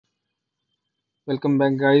Welcome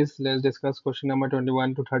back, guys. Let's discuss question number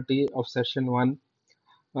 21 to 30 of session 1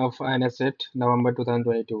 of INICET November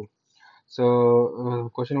 2022. So,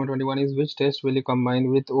 question number 21 is which test will you combine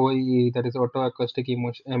with OEE, that is auto-acoustic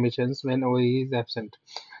emissions, when OEE is absent?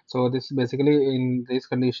 So, this basically in these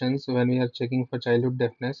conditions when we are checking for childhood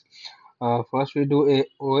deafness, first we do a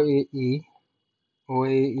OAE,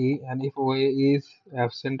 and if OAE is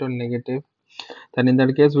absent or negative, then in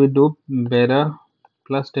that case we do Bera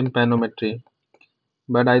plus tympanometry.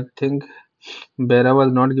 But I think Bera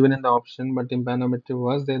was not given in the option, but tympanometry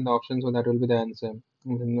was there in the option, so that will be the answer.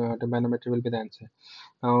 Tympanometry will be the answer.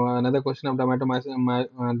 Now, another question of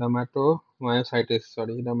dermatomyositis.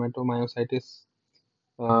 Sorry, dermatomyositis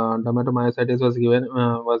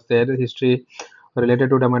was there. History related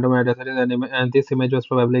to dermatomyositis, and this image was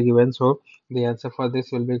probably given. So the answer for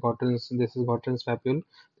this will be Gotton's. This is Gotton's papule.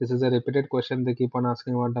 This is a repeated question. They keep on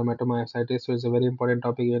asking about dermatomyositis, so it's a very important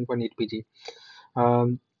topic even for NEET PG.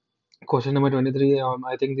 Um, Question number 23.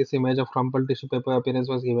 I think this image of crumpled tissue paper appearance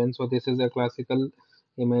was given. So this is a classical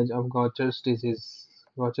image of Gaucher's disease.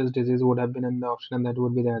 Gaucher's disease would have been in the option, and that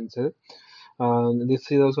would be the answer.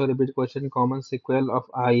 This is also a repeat question. Common sequel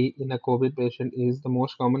of eye in a COVID patient is the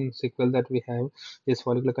most common sequel that we have is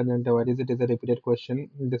follicular conjunctivitis. It is a repeated question.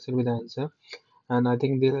 This will be the answer. And I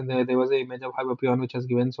think there was an image of hypopion which was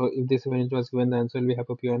given. So if this image was given, the answer will be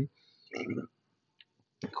hypopion.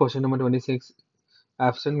 Question number 26.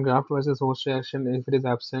 Absent graft versus host reaction. If it is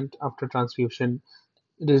absent after transfusion,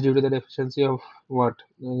 it is due to the deficiency of what?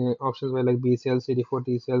 Options were like B cells, CD4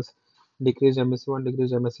 T cells, decreased MSC1,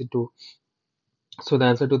 decreased MSC2. So the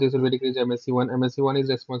answer to this will be decreased MSC1. MSC1 is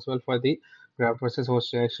responsible for the graft versus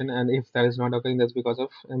host reaction, and if that is not occurring, that's because of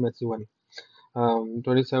MSC1.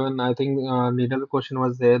 27. I think needle question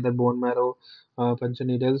was there. The bone marrow puncture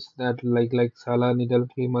needles that like Sala needle,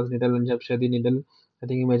 Klimas needle, and Jamshedi needle. I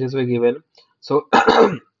think images were given. So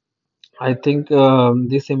I think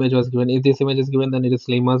this image was given. If this image is given, then it is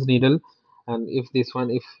Slima's needle. And if this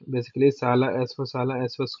one, if basically Sala, S for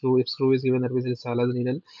screw, if screw is given, that means it's Sala's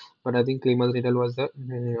needle. But I think Klima's needle was the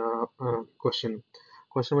question.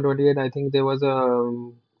 Question number 28, I think there was a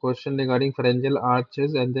question regarding pharyngeal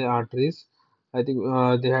arches and the arteries. I think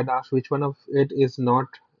they had asked which one of it is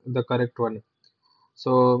not the correct one.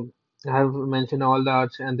 So I have mentioned all the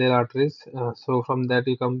arch and their arteries. So from that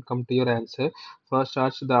you come to your answer. First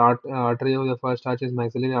arch, the artery of the first arch is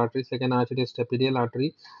maxillary artery. Second arch it is stapedial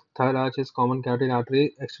artery. Third arch is common carotid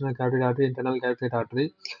artery, external carotid artery, internal carotid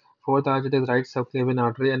artery. Fourth arch it is right subclavian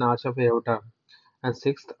artery and arch of aorta. And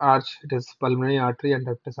sixth arch it is pulmonary artery and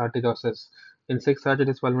ductus arteriosus. In sixth arch it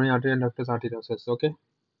is pulmonary artery and ductus arteriosus. Okay.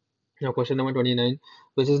 Now, question number 29,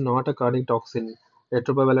 which is not a cardiac toxin.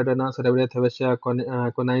 Atropa belladonna, cerebria thevacea,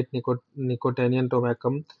 aconite, nicotinian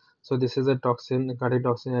tobacum. So this is a toxin, cardiac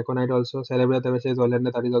toxin. Aconite also, cerebria thevacea is oleander,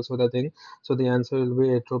 that is also the thing. So the answer will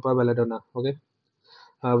be Atropa belladonna. Okay.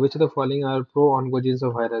 Which of the following are pro-oncogenes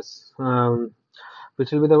of virus?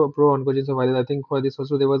 Which will be the pro-oncogenes of virus? I think for this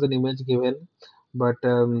also there was an image given, but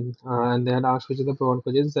and they had asked which is the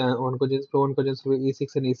pro-oncogenes. Pro-oncogenes will be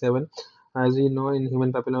E6 and E7. As we know, in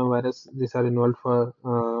human papillomavirus, these are involved for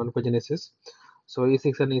oncogenesis. So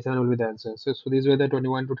E6 and E7 will be the answer. So these were the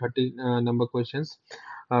 21 to 30 number questions.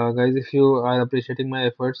 Guys, if you are appreciating my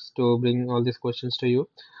efforts to bring all these questions to you,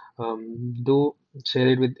 do share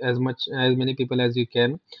it with as many people as you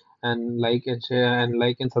can, and like and share and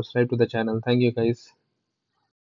like and subscribe to the channel. Thank you, guys.